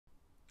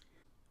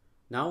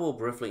Now we'll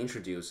briefly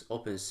introduce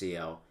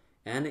OpenCL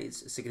and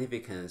its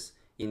significance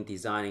in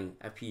designing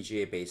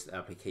FPGA-based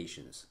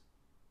applications.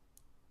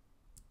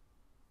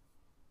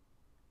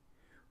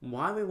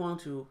 Why we want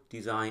to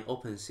design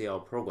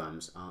OpenCL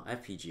programs on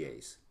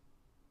FPGAs?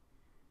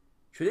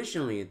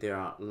 Traditionally, there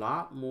are a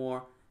lot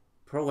more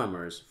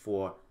programmers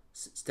for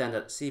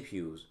standard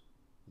CPUs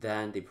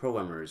than the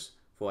programmers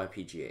for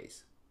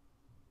FPGAs.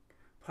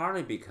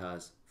 Partly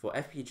because for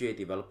FPGA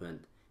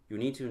development, you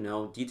need to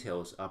know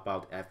details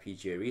about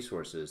FPGA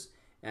resources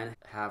and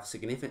have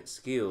significant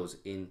skills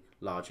in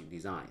logic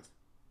design.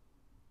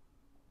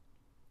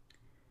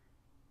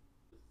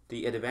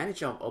 The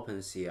advantage of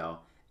OpenCL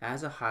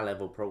as a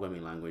high-level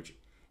programming language,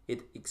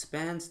 it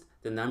expands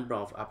the number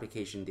of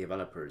application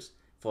developers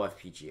for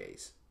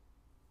FPGAs.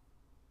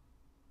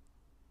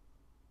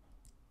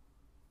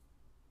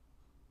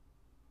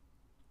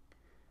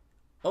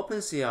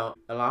 OpenCL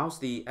allows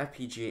the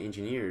FPGA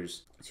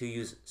engineers to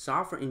use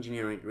software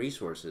engineering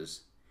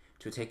resources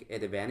to take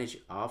advantage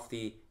of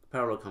the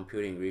parallel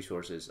computing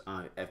resources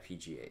on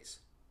FPGAs.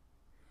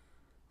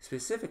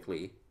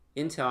 Specifically,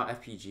 Intel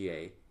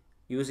FPGA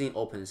using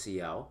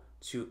OpenCL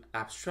to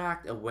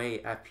abstract away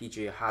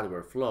FPGA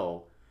hardware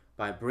flow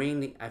by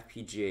bringing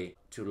FPGA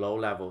to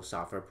low-level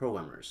software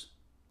programmers.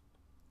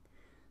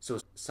 So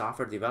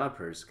software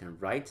developers can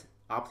write,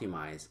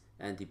 optimize,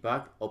 and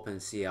debug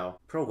OpenCL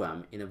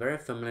program in a very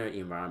familiar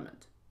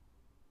environment.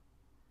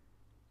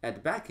 At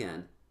the back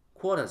end,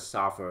 Quada's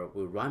software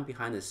will run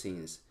behind the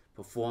scenes,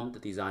 perform the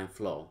design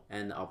flow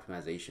and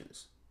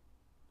optimizations.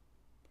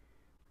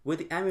 With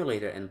the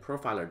emulator and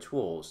profiler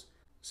tools,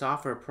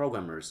 software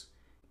programmers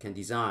can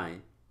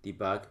design,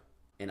 debug,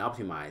 and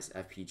optimize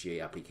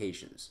FPGA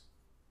applications.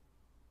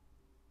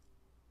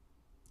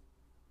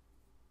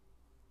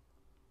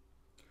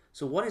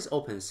 So what is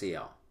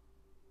OpenCL?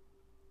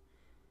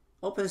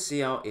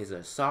 OpenCL is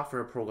a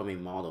software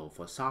programming model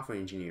for software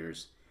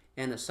engineers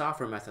and a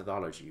software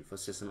methodology for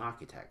system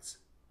architects.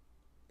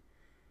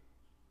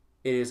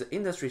 It is an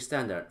industry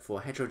standard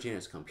for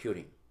heterogeneous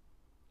computing.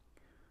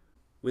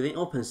 Within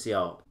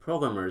OpenCL,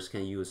 programmers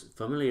can use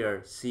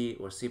familiar C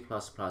or C++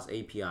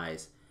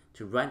 APIs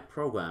to write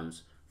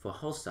programs for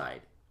host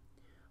side.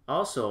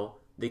 Also,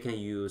 they can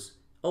use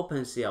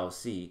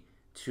OpenCL-C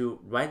to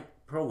write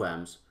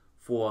programs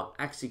for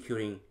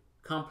executing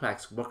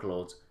complex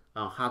workloads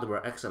on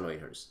hardware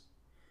accelerators.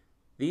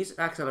 These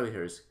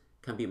accelerators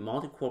can be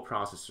multi-core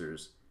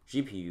processors,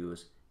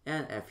 GPUs,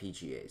 and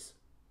FPGAs.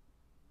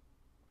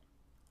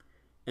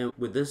 And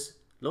with this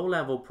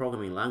low-level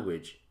programming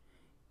language,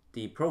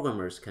 the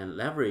programmers can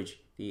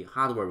leverage the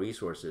hardware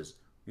resources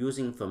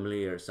using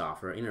familiar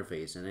software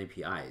interface and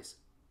APIs.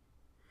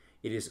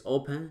 It is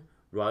open,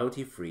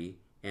 royalty-free,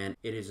 and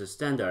it is a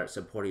standard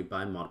supported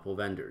by multiple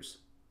vendors.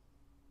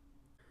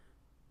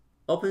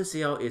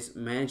 OpenCL is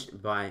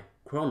managed by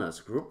Kronos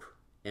Group,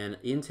 and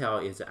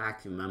Intel is an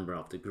active member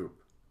of the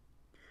group.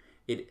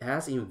 It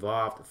has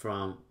evolved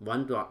from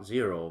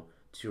 1.0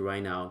 to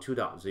right now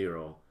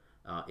 2.0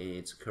 in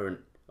its current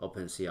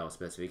OpenCL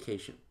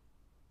specification.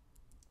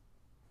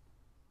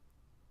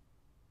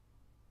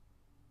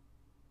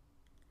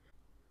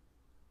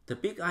 The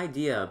big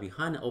idea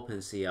behind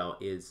OpenCL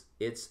is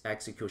its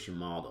execution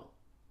model.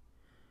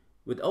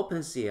 With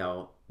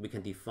OpenCL, we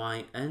can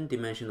define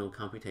n-dimensional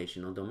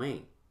computational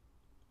domain.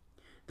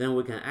 Then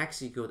we can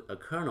execute a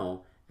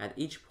kernel at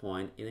each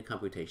point in the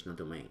computational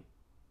domain.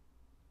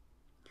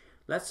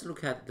 Let's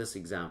look at this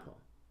example.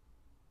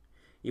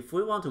 If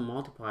we want to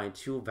multiply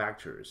two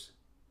vectors,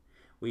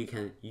 we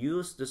can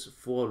use this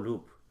for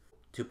loop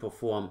to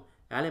perform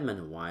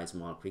element-wise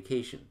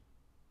multiplication.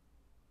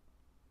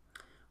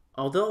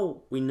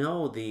 Although we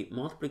know the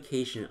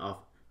multiplication of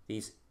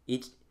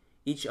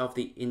each of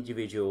the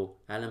individual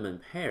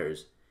element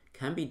pairs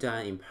can be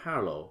done in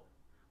parallel,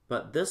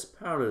 but this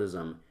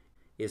parallelism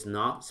is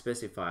not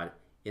specified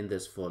in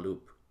this for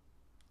loop.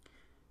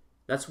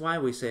 That's why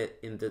we say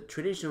in the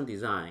traditional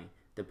design,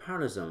 the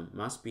parallelism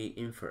must be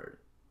inferred.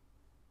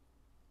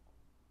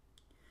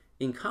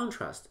 In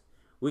contrast,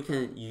 we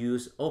can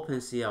use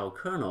OpenCL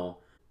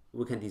kernel.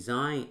 We can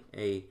design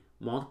a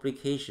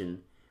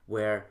multiplication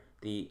where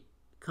the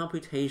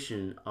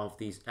computation of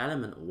these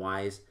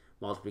element-wise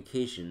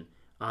multiplication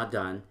are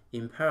done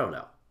in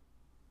parallel.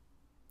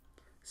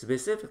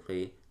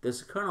 Specifically,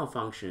 this kernel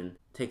function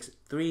takes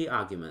 3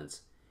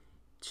 arguments,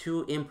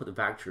 2 input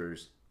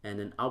vectors and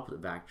an output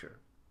vector.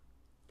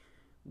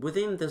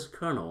 Within this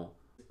kernel,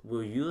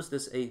 we'll use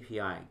this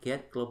API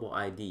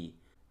getGlobalID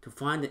to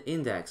find the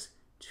index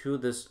to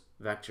this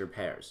vector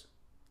pairs.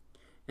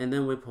 And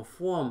then we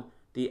perform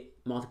the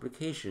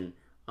multiplication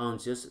on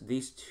just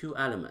these 2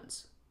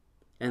 elements,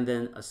 and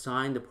then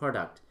assign the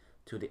product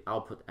to the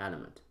output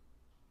element.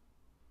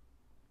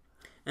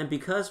 And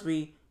because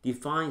we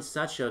define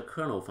such a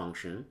kernel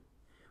function,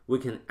 we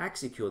can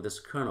execute this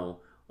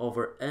kernel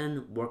over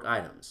n work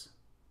items.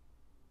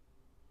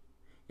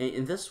 And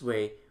in this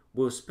way,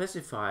 we'll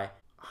specify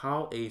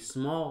how a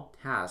small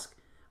task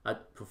are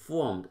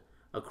performed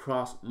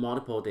across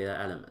multiple data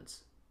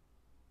elements.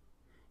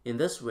 In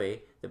this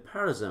way, the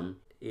parallelism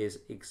is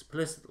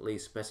explicitly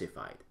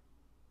specified.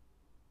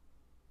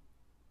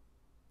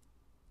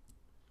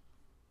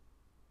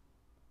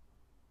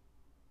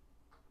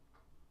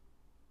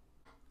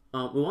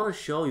 We want to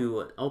show you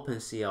an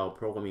OpenCL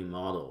programming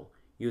model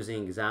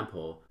using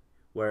example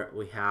where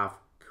we have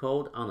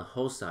code on the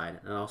host side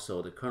and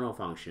also the kernel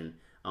function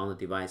on the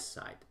device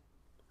side.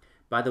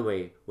 By the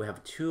way, we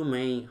have two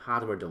main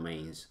hardware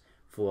domains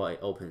for an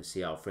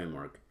OpenCL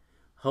framework: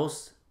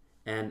 host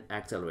and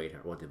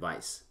accelerator or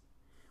device.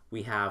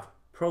 We have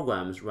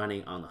programs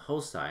running on the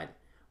host side,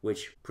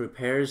 which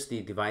prepares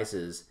the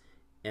devices,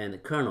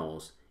 and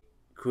kernels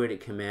create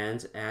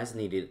commands as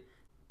needed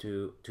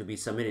to be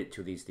submitted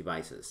to these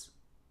devices.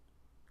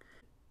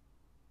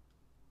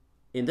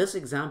 In this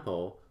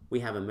example,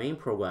 we have a main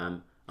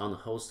program on the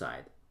host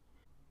side.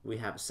 We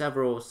have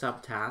several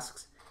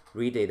subtasks: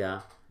 read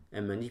data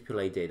and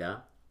manipulate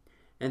data,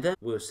 and then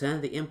we'll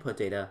send the input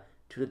data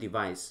to the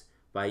device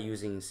by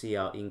using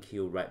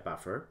CL-INQ write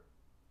buffer.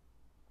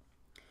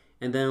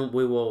 And then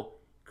we will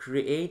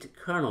create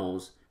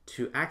kernels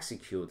to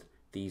execute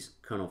these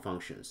kernel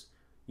functions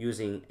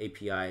using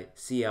API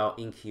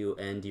CL-INQ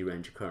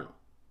NDRange kernel.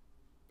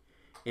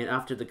 And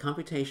after the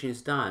computation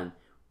is done,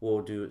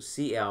 we'll do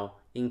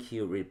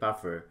CL-INQ read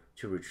buffer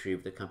to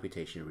retrieve the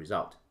computation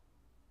result.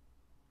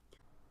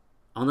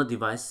 On the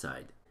device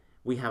side,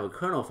 we have a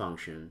kernel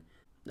function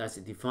that's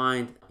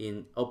defined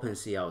in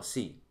OpenCL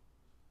C.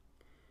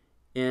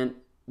 And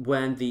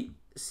when the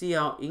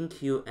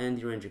CL-INQ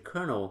NDRange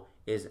kernel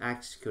is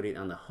executed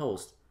on the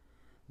host,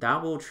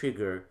 that will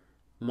trigger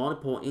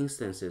multiple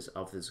instances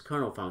of this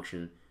kernel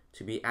function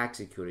to be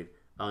executed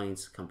on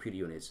its compute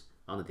units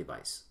on the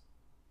device.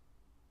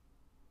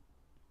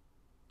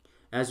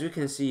 As you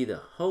can see, the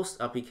host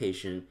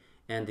application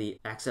and the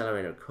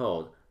accelerator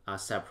code are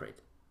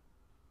separate.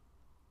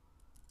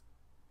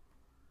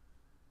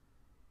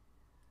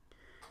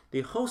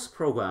 The host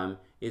program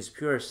is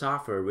pure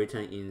software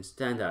written in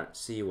standard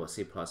C or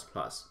C++.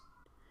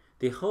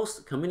 The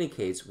host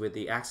communicates with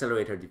the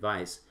accelerator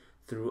device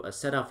through a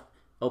set of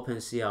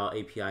OpenCL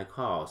API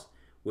calls,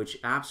 which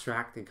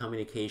abstract the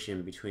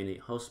communication between the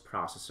host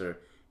processor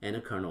and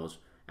the kernels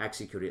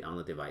executed on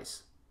the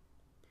device.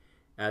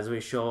 As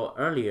we showed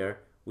earlier,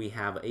 we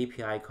have an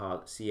API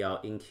called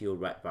CL-INQ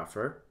write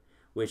buffer,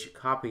 which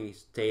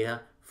copies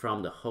data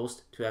from the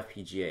host to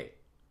FPGA.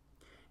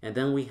 And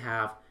then we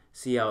have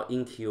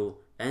CL-INQ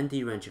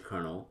NDRange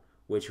kernel,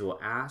 which will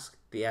ask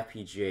the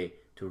FPGA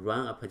to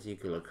run a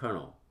particular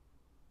kernel.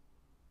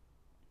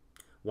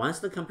 Once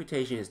the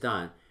computation is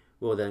done,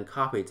 we'll then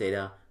copy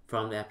data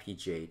from the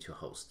FPGA to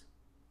host.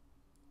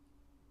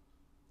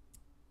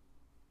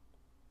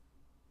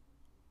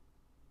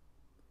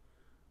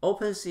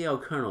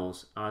 OpenCL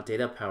kernels are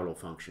data parallel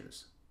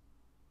functions.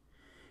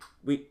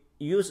 We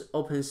use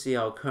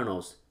OpenCL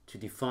kernels to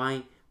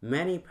define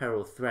many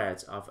parallel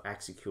threads of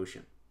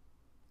execution.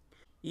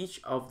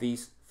 Each of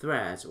these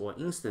threads or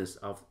instance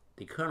of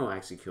the kernel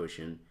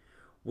execution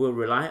will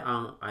rely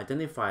on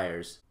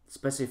identifiers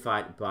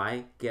specified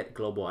by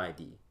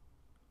getGlobalID,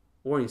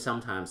 or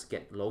sometimes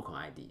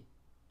getLocalID.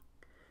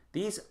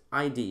 These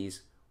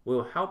IDs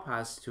will help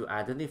us to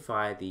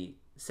identify the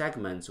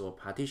segments or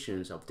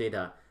partitions of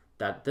data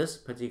that this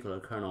particular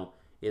kernel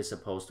is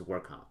supposed to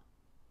work on.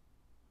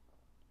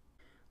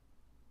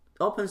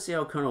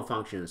 OpenCL kernel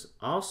functions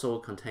also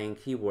contain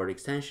keyword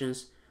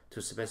extensions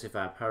to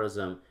specify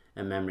parallelism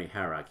and memory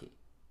hierarchy.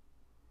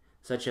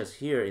 Such as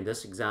here in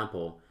this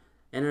example,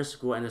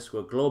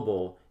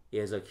 __global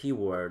is a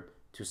keyword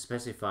to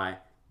specify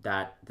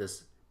that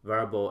this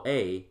variable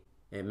A,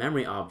 a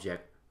memory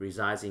object,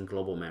 resides in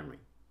global memory.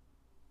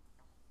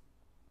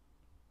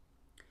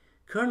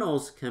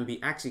 Kernels can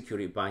be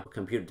executed by a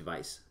compute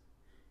device,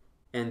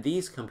 and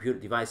these compute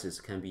devices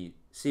can be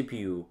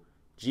CPU,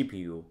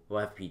 GPU,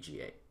 or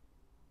FPGA.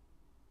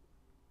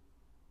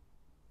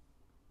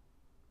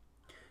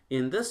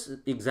 In this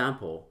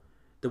example,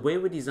 the way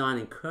we design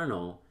a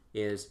kernel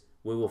is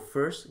we will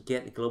first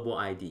get global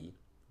ID,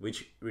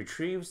 which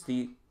retrieves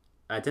the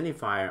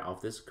identifier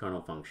of this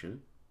kernel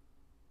function,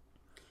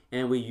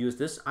 and we use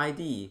this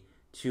ID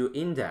to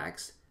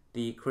index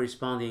the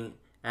corresponding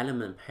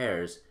element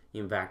pairs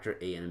in vector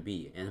A and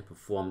B and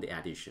perform the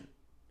addition.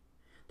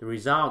 The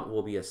result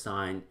will be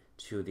assigned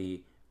to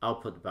the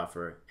output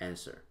buffer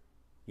answer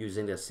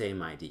using the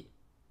same ID.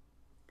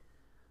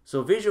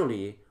 So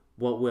visually,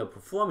 what we're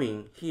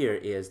performing here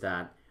is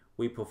that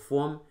we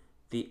perform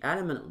the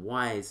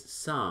element-wise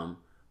sum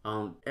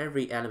on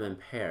every element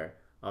pair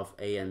of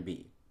A and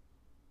B.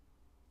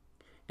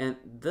 And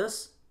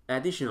this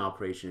addition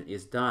operation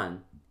is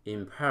done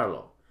in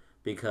parallel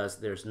because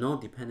there's no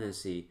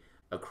dependency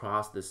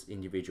across these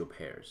individual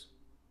pairs.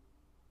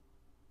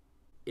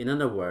 In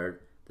other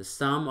words, the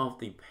sum of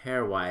the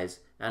pairwise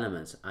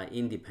elements are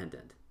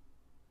independent.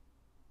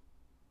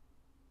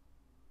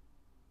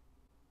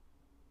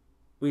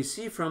 We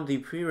see from the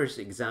previous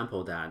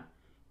example that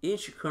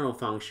each kernel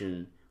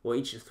function or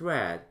each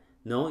thread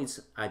knows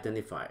its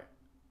identifier,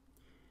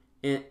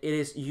 and it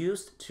is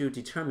used to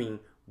determine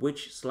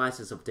which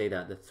slices of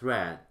data the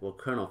thread or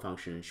kernel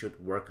function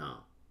should work on.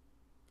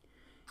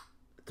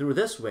 Through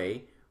this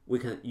way, we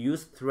can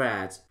use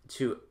threads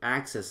to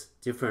access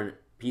different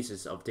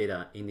pieces of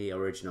data in the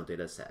original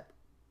data set.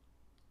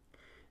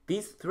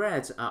 These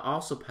threads are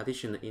also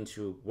partitioned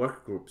into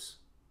work groups.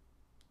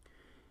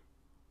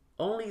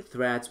 Only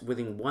threads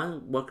within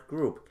one work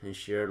group can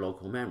share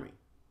local memory.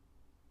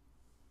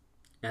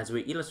 As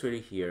we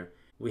illustrated here,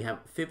 we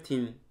have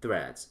 15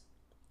 threads,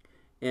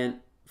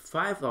 and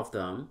 5 of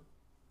them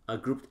are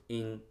grouped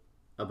in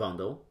a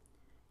bundle,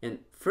 and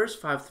first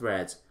 5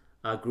 threads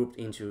are grouped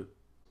into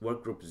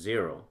work group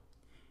 0,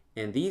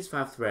 and these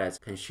 5 threads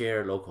can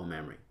share local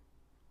memory.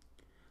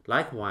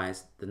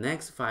 Likewise, the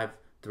next 5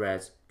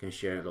 threads can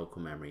share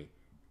local memory,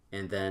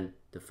 and then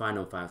the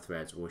final 5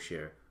 threads will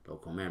share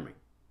local memory.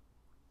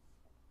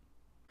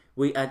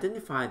 We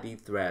identify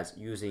these threads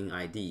using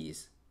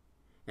IDs,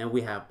 and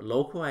we have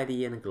local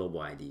ID and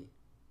global ID.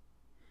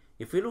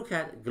 If we look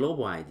at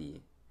global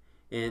ID,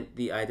 and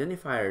the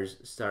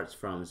identifiers starts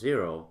from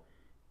 0,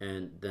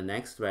 and the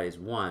next thread is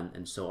 1,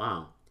 and so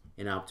on,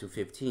 and up to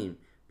 15,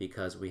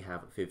 because we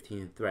have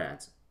 15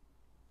 threads.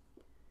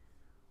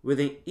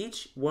 Within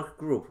each work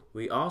group,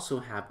 we also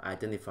have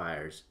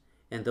identifiers,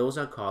 and those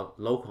are called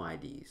local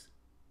IDs.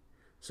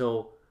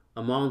 So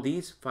among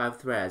these 5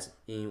 threads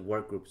in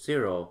work group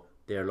 0,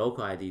 their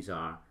local IDs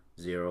are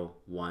 0,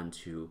 1,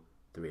 2,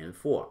 3, and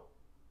 4.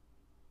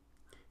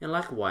 And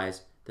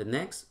likewise, the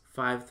next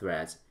 5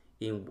 threads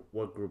in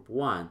work group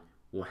 1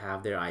 will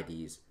have their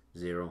IDs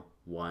 0,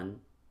 1,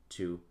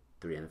 2,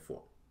 3, and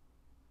 4.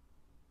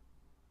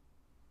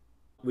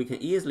 We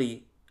can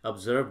easily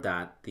observe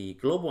that the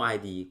global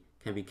ID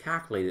can be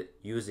calculated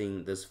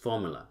using this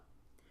formula.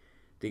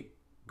 The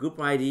group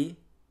ID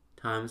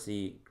times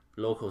the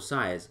local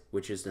size,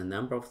 which is the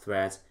number of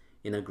threads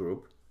in a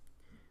group,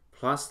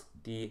 plus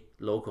the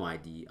local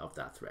ID of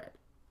that thread.